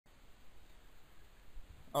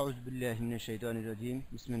আউযুবিল্লাহিমিনাশ-শাইতানির-রাজীম।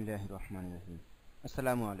 বিসমিল্লাহির-রহমানির-রহিম।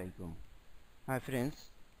 আসসালামু আলাইকুম। Hi friends,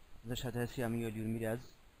 আপনাদের সাথে আছি আমি অলিউর মিরাজ।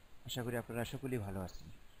 আশা করি আপনারা সকলেই ভালো আছেন।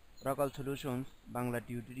 ওরাকল সলিউশনস বাংলা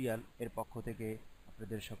টিউটোরিয়াল এর পক্ষ থেকে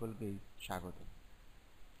আপনাদের সকলকেই স্বাগত।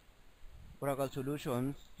 Oracle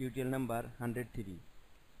solutions tutorial number 103,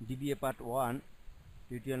 DBA part 1,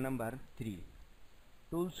 tutorial number 3,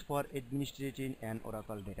 tools for administrating an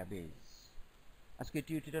Oracle database. আজকে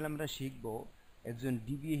টিউটোরিয়াল আমরা শিখব একজন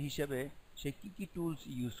ডিবিএ হিসাবে সে কি টুলস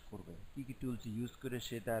ইউজ করবে, কি টুলস ইউজ করে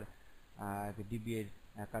সে তার ডিবিএর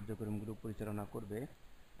কার্যক্রমগুলো পরিচালনা করবে,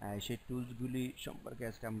 সেই টুলসগুলি সম্পর্কে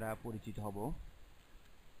আজকে আমরা পরিচিত হব।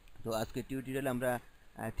 তো আজকে টিউটোরিয়ালে আমরা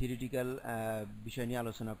থিওরিটিক্যাল বিষয় নিয়ে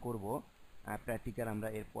আলোচনা করব, প্র্যাকটিক্যাল আমরা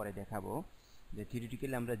এর পরে দেখাবো। যে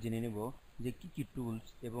থিওরিটিক্যালি আমরা জেনে নেব যে কি টুলস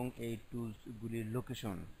এবং এই টুলসগুলির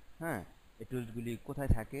লোকেশন, হ্যাঁ, এই টুলসগুলি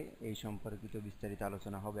কোথায় থাকে এই সম্পর্কিত বিস্তারিত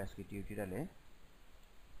আলোচনা হবে আজকে টিউটোরিয়ালে।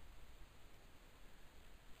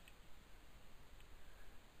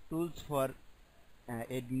 Tools for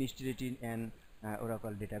administrating an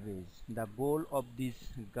Oracle database. The goal of this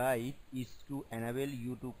guide is to enable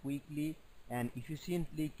you to quickly and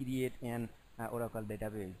efficiently create an Oracle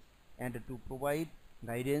database and to provide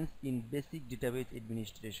guidance in basic database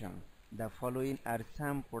administration. The following are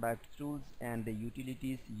some product tools and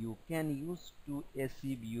utilities you can use to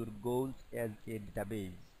achieve your goals as a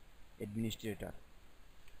database administrator.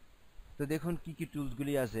 তো দেখুন কি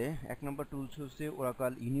টুলসগুলি আছে। এক নম্বর tools হচ্ছে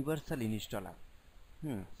Oracle universal installer,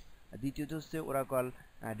 দ্বিতীয়ত হচ্ছে Oracle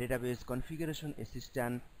database configuration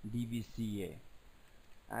assistant DBCA,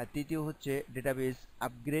 তৃতীয় হচ্ছে database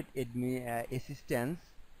upgrade assistance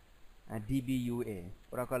DBUA,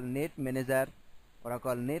 Oracle net manager,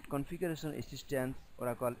 Oracle net configuration assistance,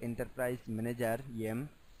 Oracle enterprise manager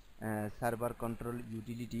server control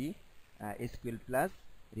utility, SQL plus,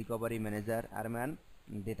 recovery manager RMAN,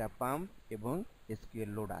 data pump এবং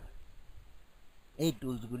SQL loader. এই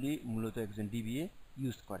টুলসগুলি মূলত একজন DBA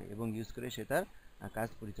use করে এবং use করে সে তার কাজ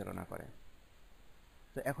পরিচালনা করে।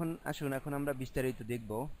 তো এখন আসুন, এখন আমরা বিস্তারিত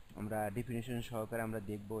দেখব, আমরা ডেফিনিশন সহকারে আমরা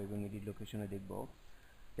দেখব এবং এটির লোকেশনে দেখব।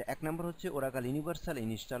 তো এক নম্বর হচ্ছে Oracle universal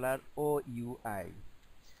installer OUI।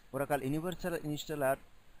 Oracle universal installer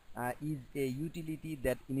is a utility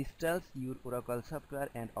that installs your Oracle software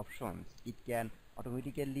and options. It can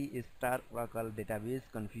automatically start Oracle database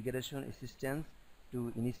configuration assistance to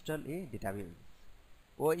install a database.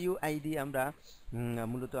 OUI দিয়ে আমরা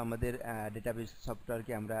মূলত আমাদের ডেটাবেস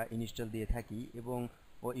সফটওয়্যারকে আমরা install দিয়ে থাকি এবং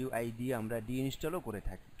OUI দিয়ে আমরা ডিইনস্টলও করে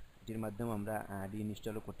থাকি। এটির মাধ্যমে আমরা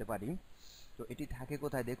ডিইনস্টলও করতে পারি। তো এটি থাকে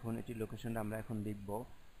কোথায় দেখুন, এটির লোকেশনটা আমরা এখন দেখব।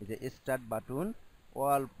 এই যে স্টার্ট বাটন,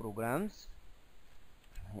 অল প্রোগ্রামস,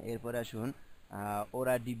 এরপরে আসুন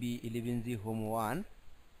OracleDB 11G হোম 1,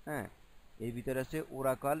 হ্যাঁ, এর ভিতরে আছে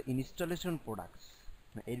ওরাকল ইনস্টলেশন প্রোডাক্টস,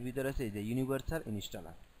 এর ভিতরে আছে এই যে ইউনিভার্সাল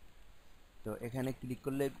ইনস্টলার। তো এখানে ক্লিক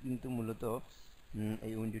করলে কিন্তু মূলত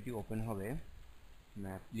এই উইন্ডোটি ওপেন হবে।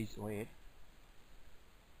 Please wait.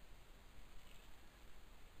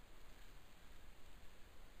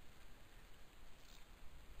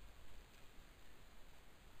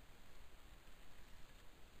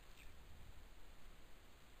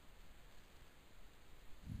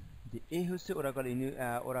 এই হচ্ছে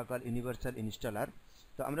ওরাকল ইউনিভার্সাল ইনস্টলার।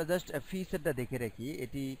 তো আমরা জাস্ট ফিচারটা দেখে রাখি,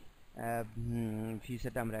 এটি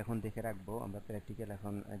ফিচারটা আমরা এখন দেখে রাখবো, আমরা প্র্যাকটিক্যাল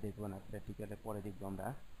এখন দেখবো না, প্র্যাকটিক্যালে পরে দেখবো আমরা।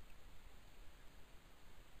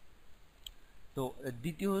 তো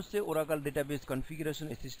দ্বিতীয় হচ্ছে Oracle database configuration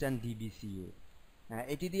assistant DBCA,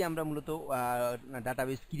 এটি দিয়ে আমরা মূলত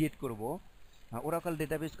ডাটাবেস ক্রিয়েট করব। Oracle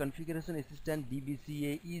Database Configuration Assistant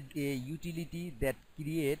DBCA is a utility that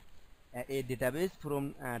creates a database from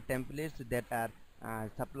templates that are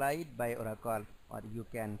supplied by Oracle, or you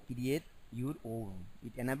can create your own.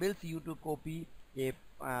 It enables you to copy a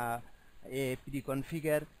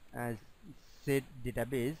pre-configured set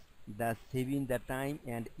database, thus saving the time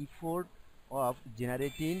and effort of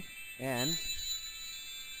generating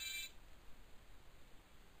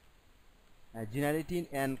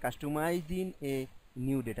and customizing a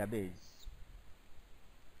new database.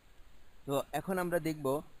 তো এখন আমরা দেখব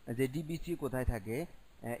যে DBC কোথায় থাকে।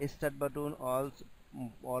 Start button,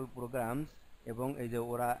 all programs এবং এই যে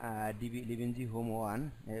ওরা DB 11G হোম 1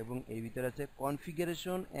 এবং এর ভিতরে আছে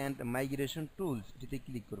কনফিগারেশন অ্যান্ড মাইগ্রেশন টুলস, এটিতে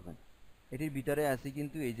ক্লিক করবেন। এটির ভিতরে আছে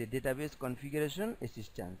কিন্তু এই যে ডেটাবেস কনফিগারেশন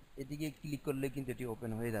অ্যাসিস্ট্যান্ট, এটিকে ক্লিক করলে কিন্তু এটি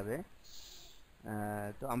ওপেন হয়ে যাবে।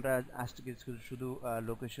 তো আমরা আজকে শুধু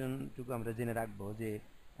লোকেশনটুকু আমরা জেনে রাখবো যে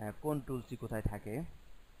কোন টুলসটি কোথায় থাকে।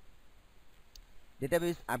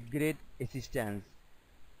 Database upgrade assistance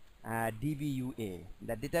DBUA.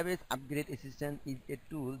 The database upgrade assistant is a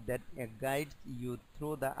tool that guides you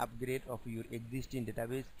through the upgrade of your existing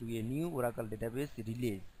database to a new Oracle database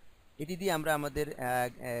release. এটি দিয়ে আমরা আমাদের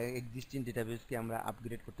এক্সিস্টিং ডেটাবেসকে আমরা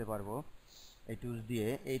আপগ্রেড করতে পারবো এই টুলস দিয়ে।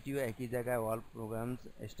 এইটিও একই জায়গায় all programs,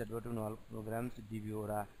 start button all programs, DB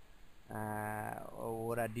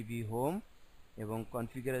ওরা ডিবি হোম এবং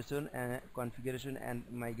কনফিগারেশন অ্যান্ড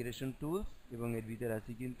মাইগ্রেশন টুলস, এবং এর ভিতরে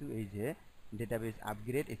আছে কিন্তু এই যে database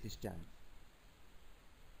upgrade assistant.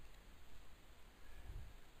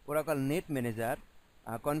 Oracle Net Manager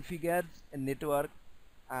configures network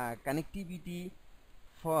connectivity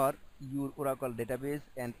for your Oracle database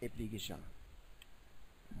and application.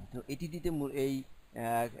 তো এটি দিতে এই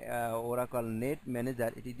Oracle Net Manager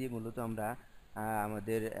এটি দিয়ে মূলত আমরা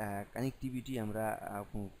আমাদের কানেক্টিভিটি আমরা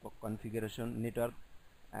কনফিগারেশন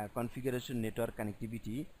নেটওয়ার্ক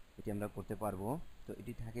কানেক্টিভিটি এটি আমরা করতে পারবো। তো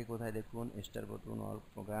এটি থাকে কোথায় দেখুন, star button all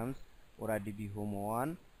programs, OracleDB home 1,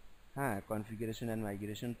 হ্যাঁ, কনফিগারেশন অ্যান্ড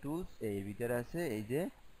মাইগ্রেশন টুলস, এর ভিতরে আছে এই যে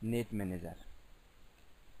net manager.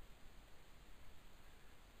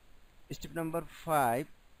 Step number 5,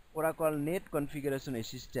 Oracle Net Configuration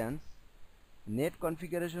Assistance. Net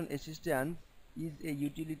Configuration Assistance is a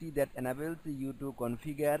utility that enables you to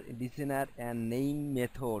configure listener and name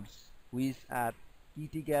methods, which are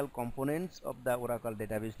critical components of the Oracle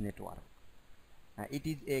database network. It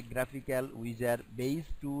is a graphical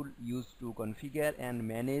wizard-based tool used to configure and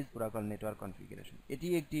manage Oracle network configuration. এটি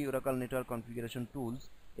একটি Oracle network configuration tools।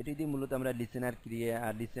 এটি দিয়ে মূলত আমরা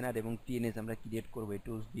listener এবং TNS আমরা create করব এই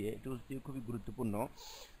টুলস দিয়ে। খুবই গুরুত্বপূর্ণ।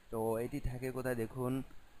 তো এটি থাকে কোথায় দেখুন,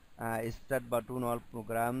 start button all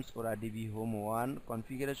programs, OracleDB home 1,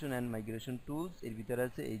 configuration and migration tools, এর ভিতরে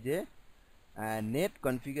আছে এই যে নেট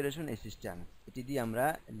কনফিগারেশন অ্যাসিস্ট্যান্ট। এটি দিয়ে আমরা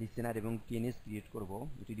লিসেনার এবং টিএনএস ক্রিয়েট করব।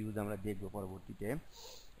 এটি ইউজ আমরা দেখব পরবর্তীতে।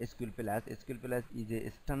 SQL Plus is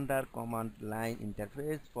a standard command line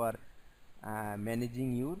interface for managing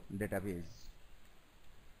your database.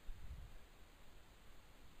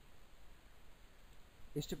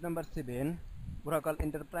 Step number 7, Oracle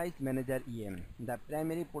Enterprise Manager EM. The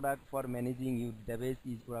primary product for managing your database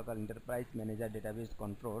is Oracle Enterprise Manager Database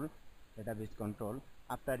Control.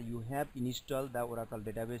 After you have installed the Oracle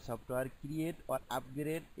database software, create or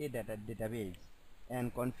upgrade a database and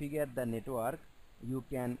configure the network, you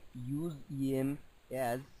can use EM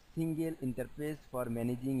as single interface for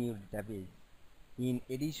managing your database. In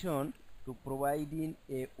addition to providing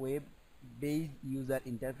a web-based user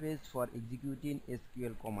interface for executing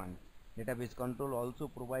SQL commands, Database Control also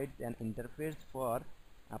provides an interface for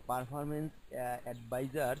performance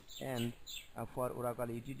advisors and for Oracle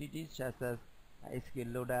utilities such as SQL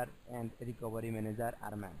Loader and Recovery Manager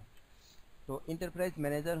RMAN. তো enterprise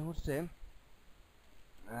manager হচ্ছে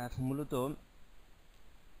মূলত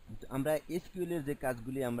আমরা SQL এর যে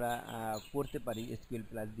কাজগুলি আমরা করতে পারি SQL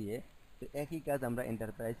Plus দিয়ে, তো একই কাজ আমরা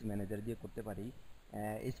এন্টারপ্রাইজ ম্যানেজার দিয়ে করতে পারি।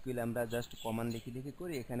 SQL আমরা জাস্ট কমান্ড লিখে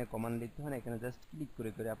করি, এখানে কমান্ড লিখতে হয় না, এখানে জাস্ট ক্লিক করে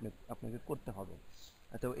আপনাকে করতে হবে।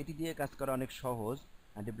 তো এটি দিয়ে কাজ করা অনেক সহজ,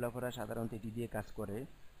 ডেভেলপাররা সাধারণত এটি দিয়ে কাজ করে।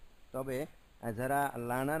 তবে যারা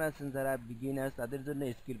লার্নার আছেন, যারা বিগিনার্স, তাদের জন্য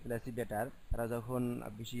SQL প্লাসই বেটার। তারা যখন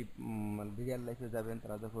বেশি রিয়েল লাইফে যাবেন,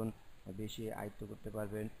 তারা যখন বেশি আয়ত্ত করতে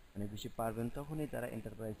পারবেন, মানে বেশি পারবেন, তখনই তারা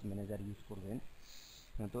এন্টারপ্রাইজ ম্যানেজার ইউজ করবেন।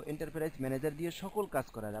 তো এন্টারপ্রাইজ ম্যানেজার দিয়ে সকল কাজ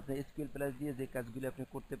করা যায়। আপনি SQL প্লাস দিয়ে যে কাজগুলি আপনি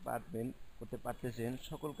করতে পারতেছেন,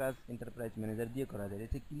 সকল কাজ এন্টারপ্রাইজ ম্যানেজার দিয়ে করা যায়।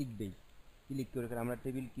 এতে ক্লিক করে আমরা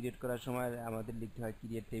টেবিল ক্রিয়েট করার সময় আমাদের লিখতে হয়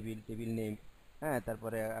ক্রিয়েট টেবিল নেম, হ্যাঁ,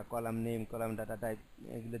 তারপরে column name, column data type,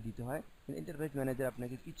 এগুলো দিতে হয়। এন্টারপ্রাইজ ম্যানেজার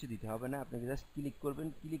আপনাকে কিছু দিতে হবে না, আপনাকে জাস্ট ক্লিক করবেন।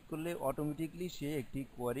 ক্লিক করলে অটোমেটিকলি সে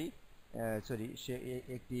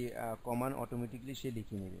একটি কমান্ড অটোমেটিকলি সে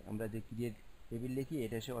লিখে নেবে। আমরা যে ক্রিয়েট টেবিল লিখি,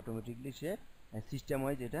 এটা সে অটোমেটিকলি সে সিস্টেম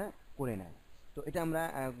ওয়াইজ এটা করে নেয়। তো এটা আমরা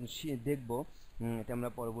দেখব, এটা আমরা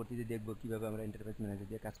পরবর্তীতে দেখব কিভাবে আমরা এন্টারপ্রাইজ ম্যানেজার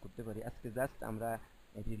দিয়ে কাজ করতে পারি। আজকে জাস্ট আমরা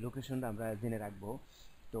এটি লোকেশনটা আমরা জেনে রাখবো।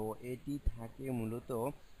 তো এটি থাকে মূলত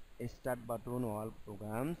স্টার্ট বাটন অল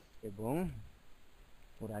প্রোগ্রামস এবং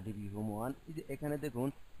OracleDB হোম 1। এখানে দেখুন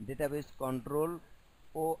ডেটাবেস কন্ট্রোল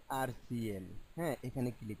ORCL, হ্যাঁ, এখানে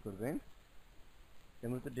ক্লিক করবেন।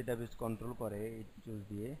 মূলত ডেটাবেস কন্ট্রোল করে এই টুলস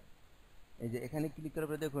দিয়ে। এই যে এখানে ক্লিক করার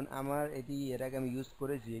পরে দেখুন আমার এটি এর আগে আমি ইউজ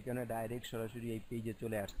করেছি, এখানে ডাইরেক্ট সরাসরি এই পেজে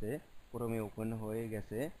চলে আসছে, ক্রোমে ওপেন হয়ে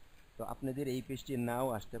গেছে। তো আপনাদের এই পেজটি নাও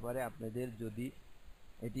আসতে পারে। আপনাদের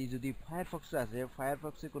যদি ফায়ারফক্সে আছে,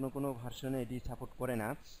 ফায়ারফক্সে কোনো ভার্সনে এটি সাপোর্ট করে না।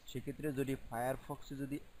 সেক্ষেত্রে যদি ফায়ারফক্সে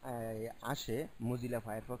যদি আসে, মজিলা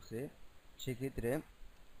ফায়ারফক্সে, সেক্ষেত্রে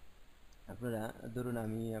আপনারা ধরুন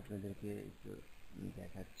আমি আপনাদেরকে একটু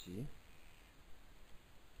দেখাচ্ছি।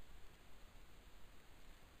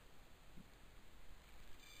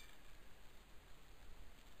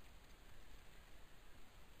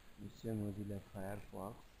 হচ্ছে মজিলা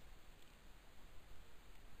ফায়ারফক্স।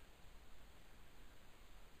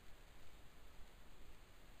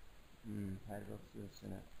 ফায়ারফক্স হচ্ছে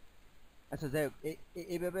না। আচ্ছা যাই হোক,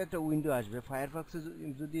 এইভাবে একটা উইন্ডো আসবে। ফায়ারফক্সে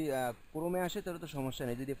যদি ক্রোমে আসে তাহলে তো সমস্যা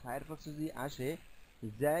নেই। যদি ফায়ারফক্সে যদি আসে,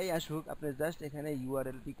 যাই আসুক, আপনি জাস্ট এখানে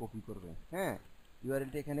ইউআরএলটি কপি করবেন। হ্যাঁ,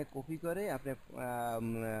 ইউআরএলটি এখানে কপি করে আপনি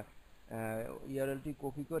ইউআরএলটি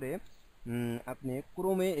কপি করে আপনি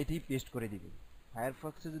ক্রোমে এটি পেস্ট করে দিবেন।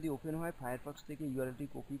 ফায়ারফক্সে যদি ওপেন হয়, ফায়ারফক্স থেকে ইউআরএলটি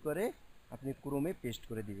কপি করে আপনি ক্রোমে পেস্ট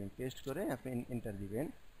করে দিবেন। পেস্ট করে আপনি এন্টার দিবেন।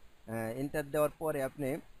 এন্টার দেওয়ার পরে আপনি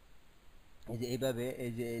এই যে এইভাবে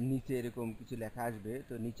এই যে নিচে এরকম কিছু লেখা আসবে,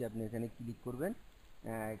 তো নিচে আপনি এখানে ক্লিক করবেন।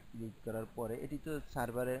 ক্লিক করার পরে এটি তো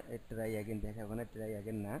সার্ভারে ট্রাই অ্যাগেন দেখাবো না, ট্রাই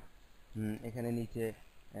অ্যাগেন না। এখানে নিচে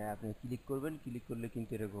আপনি ক্লিক করবেন। ক্লিক করলে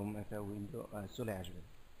কিন্তু এরকম একটা উইন্ডো চলে আসবে।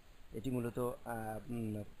 এটি মূলত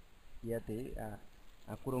ইয়াতে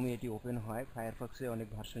ক্রোমে এটি ওপেন হয়। ফায়ারফক্সে অনেক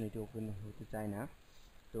ভার্সন এটি ওপেন হতে চায় না।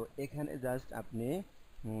 তো এখানে জাস্ট আপনি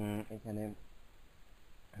এখানে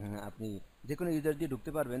আপনি যে কোনো ইউজার দিয়ে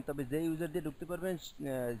ঢুকতে পারবেন, তবে যে ইউজার দিয়ে ঢুকতে পারবেন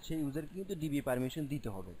সেই ইউজারকে কিন্তু ডিবি পারমিশন দিতে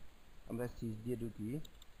হবে। আমরা সিস দিয়ে ঢুকি,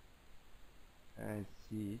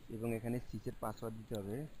 সিস, এবং এখানে সিসের পাসওয়ার্ড দিতে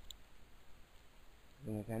হবে,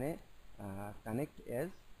 এবং এখানে কানেক্ট অ্যাজ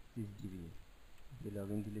সিস ডিবি দিয়ে লগ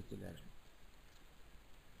ইন দিলে চলে আসবে।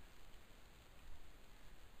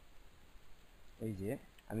 এই যে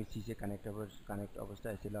আমি সিসে কানেক্ট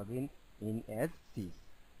অবস্থায় আছে, লগ ইন অ্যাজ সিস।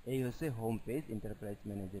 এই হচ্ছে হোম পেজ এন্টারপ্রাইজ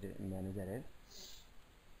ম্যানেজারের।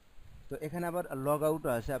 তো এখানে আবার লগ আউটও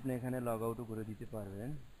আছে, আপনি এখানে লগ আউটও করে দিতে পারবেন।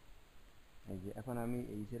 এই যে এখন আমি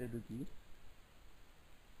এই ছেড়ে ঢুকি,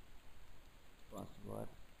 পাসওয়ার্ড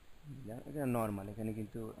দিলাম, এখানে নর্মাল, এখানে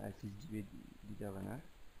কিন্তু 6 GB দিতে হবে না।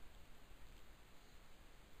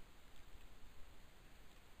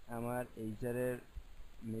 আমার এইচারের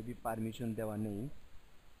মেবি পারমিশন দেওয়া নেই।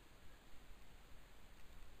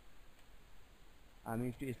 আমি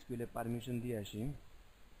একটু এসকিউএল এ পারমিশন দিয়ে আসি।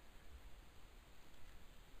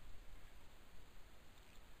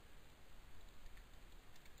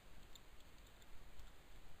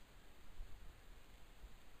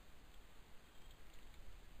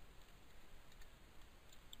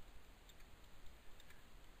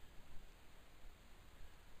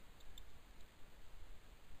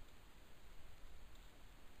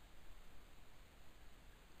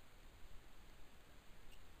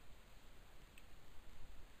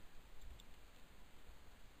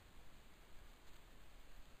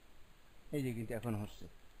 এই যে কিন্তু এখন হচ্ছে,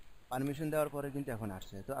 পারমিশন দেওয়ার পরে কিন্তু এখন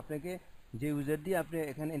আসছে। তো আপনাকে যে ইউজার দিয়ে আপনি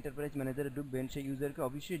এখানে এন্টারপ্রাইজ ম্যানেজারে ঢুকবেন, সেই ইউজারকে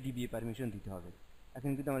অবশ্যই ডিবিএ পারমিশন দিতে হবে।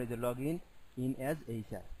 এখন কিন্তু আমার এই যে লগ ইন অ্যাজ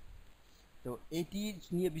এইচআর। তো এটি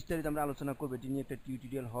নিয়ে বিস্তারিত আমরা আলোচনা করবো। এটি নিয়ে একটা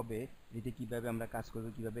টিউটোরিয়াল হবে, এতে কীভাবে আমরা কাজ করব,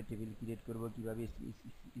 কীভাবে টেবিল ক্রিয়েট করব, কীভাবে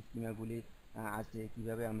স্কিমাগুলি আছে,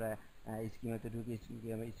 কীভাবে আমরা স্কিমাতে ঢুকে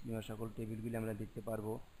স্কিমার সকল টেবিলগুলি আমরা দেখতে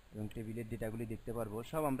পারবো এবং টেবিলের ডেটাগুলি দেখতে পারবো।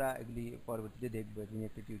 সব আমরা এগুলি পরবর্তীতে দেখবো। এটি নিয়ে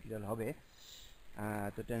একটা টিউটোরিয়াল হবে,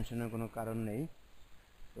 তো টেনশনের কোনো কারণ নেই।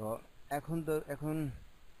 তো এখন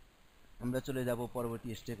আমরা চলে যাব পরবর্তী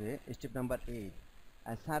স্টেপে, step number 8,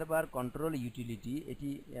 server control utility.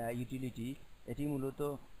 এটি মূলত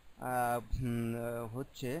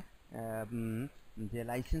হচ্ছে যে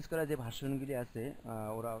লাইসেন্স করা যে ভার্সনগুলি আছে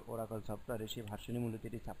ওরাকল সফটওয়্যারে, সেই ভার্সনই মূলত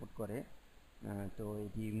এটি সাপোর্ট করে। তো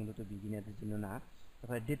এটি মূলত বিগিনারদের জন্য না।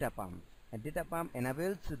 তারপরে data pump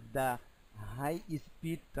এনাবেলস the high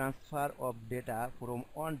speed transfer of data from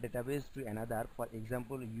one database to another. For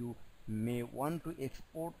example, you may want to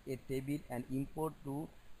export a table and import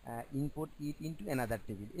it into another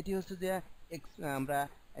table. এটি হচ্ছে যে আমরা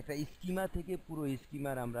একটা স্কিমা থেকে পুরো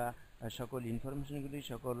স্কিমার আমরা সকল ইনফরমেশনগুলি,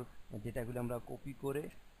 সকল ডেটাগুলি আমরা কপি করে,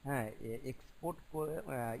 হ্যাঁ, এক্সপোর্ট করে,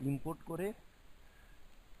 ইম্পোর্ট করে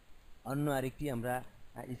অন্য আরেকটি আমরা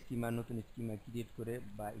নতুন স্কিমা ক্রিয়েট করে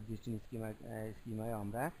বা এক্সিস্টিং স্কিমায়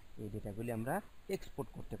আমরা এই ডেটাগুলি আমরা এক্সপোর্ট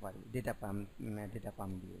করতে পারি ডেটা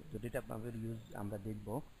পাম্প দিয়ে। তো ডেটা পাম্পের ইউজ আমরা দেখব,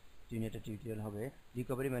 একটা টিউটোরিয়াল হবে।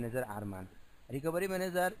 Recovery manager RMAN. Recovery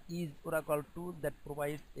Manager is Oracle tool that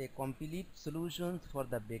provides a complete solutions for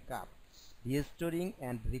the backup, restoring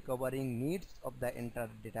and recovering needs of the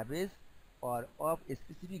entire database or of a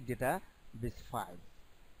specific database file.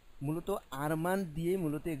 মূলত RMAN দিয়ে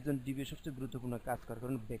মূলত একজন DB সবচেয়ে গুরুত্বপূর্ণ কাজ করে,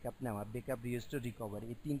 কারণ backup নেওয়া, ব্যাকআপ, রিস্টোর, রিকভারি,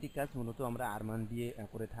 এই তিনটি কাজ মূলত আমরা RMAN দিয়ে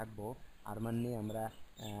করে থাকবো। RMAN নিয়ে আমরা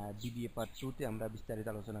DBA পার্ট 2-তে আমরা বিস্তারিত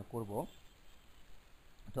আলোচনা করব।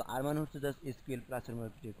 তো RMAN হচ্ছে জাস্ট SQL প্লাসের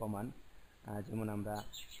মধ্যে একটি কমান্ড। যেমন আমরা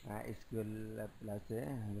SQL প্লাসে,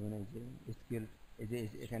 যেমন এই যে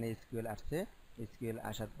এখানে SQL আসছে, SQL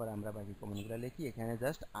আসার পর আমরা বাকি কমান্ডগুলো লিখি, এখানে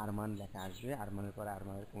জাস্ট RMAN লেখা আসবে। RMAN-এর পরে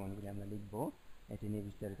RMAN-এর কমান্ডগুলি আমরা লিখব। এটি নিয়ে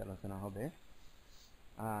বিস্তারিত আলোচনা হবে।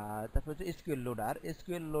 তারপর হচ্ছে SQL Loader.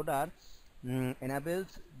 SQL Loader enables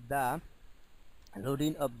the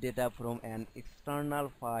loading of data from an external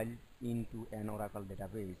file into an Oracle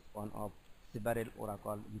database, one of several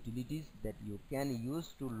Oracle utilities that you can use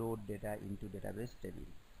to load data into database table.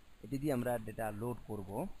 এটি দিয়ে আমরা data load করব,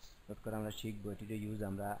 load করে আমরা শিখব, এটির use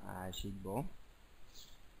আমরা শিখব।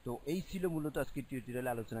 তো এই ছিল মূলত আজকের টিউটোরিয়ালে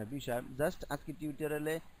আলোচনার বিষয়। জাস্ট আজকের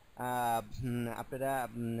টিউটোরিয়ালে আপনারা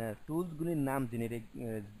টুলসগুলির নাম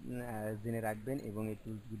জেনে রাখবেন এবং এই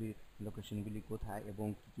টুলসগুলির লোকেশনগুলি কোথায় এবং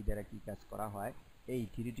কী দ্বারা কী কাজ করা হয়, এই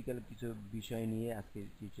থিওরিটিক্যাল কিছু বিষয় নিয়ে আজকের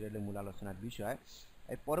টিউটোরিয়ালের মূল আলোচনার বিষয়।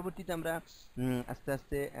 এর পরবর্তীতে আমরা আস্তে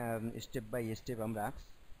আস্তে স্টেপ বাই স্টেপ আমরা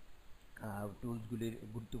টুলসগুলির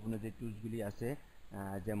গুরুত্বপূর্ণ যে টুলসগুলি আছে,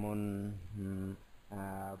 যেমন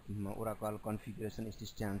ওরাকল কনফিগারেশন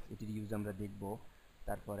অ্যাসিস্ট্যান্স, এটির ইউজ আমরা দেখব।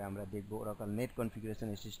 তারপরে আমরা দেখব Oracle net configuration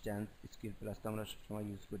assistance, SQL plus তো আমরা সবসময়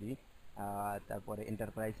ইউজ করি। তারপরে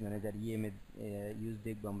এন্টারপ্রাইজ ম্যানেজার EM এর ইউজ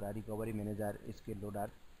দেখব আমরা, রিকভারি ম্যানেজার, SQL লোডার।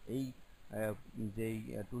 এই যেই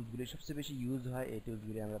টুলসগুলি সবচেয়ে বেশি ইউজ হয়, এই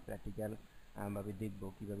টুলসগুলি আমরা প্র্যাকটিক্যাল ভাবে দেখব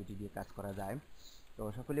কীভাবে এটি দিয়ে কাজ করা যায়। তো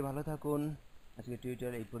সকলে ভালো থাকুন। আজকে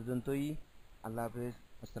টিউটোরিয়াল এই পর্যন্তই। আল্লাহ হাফেজ,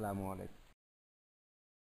 আসসালামু আলাইকুম।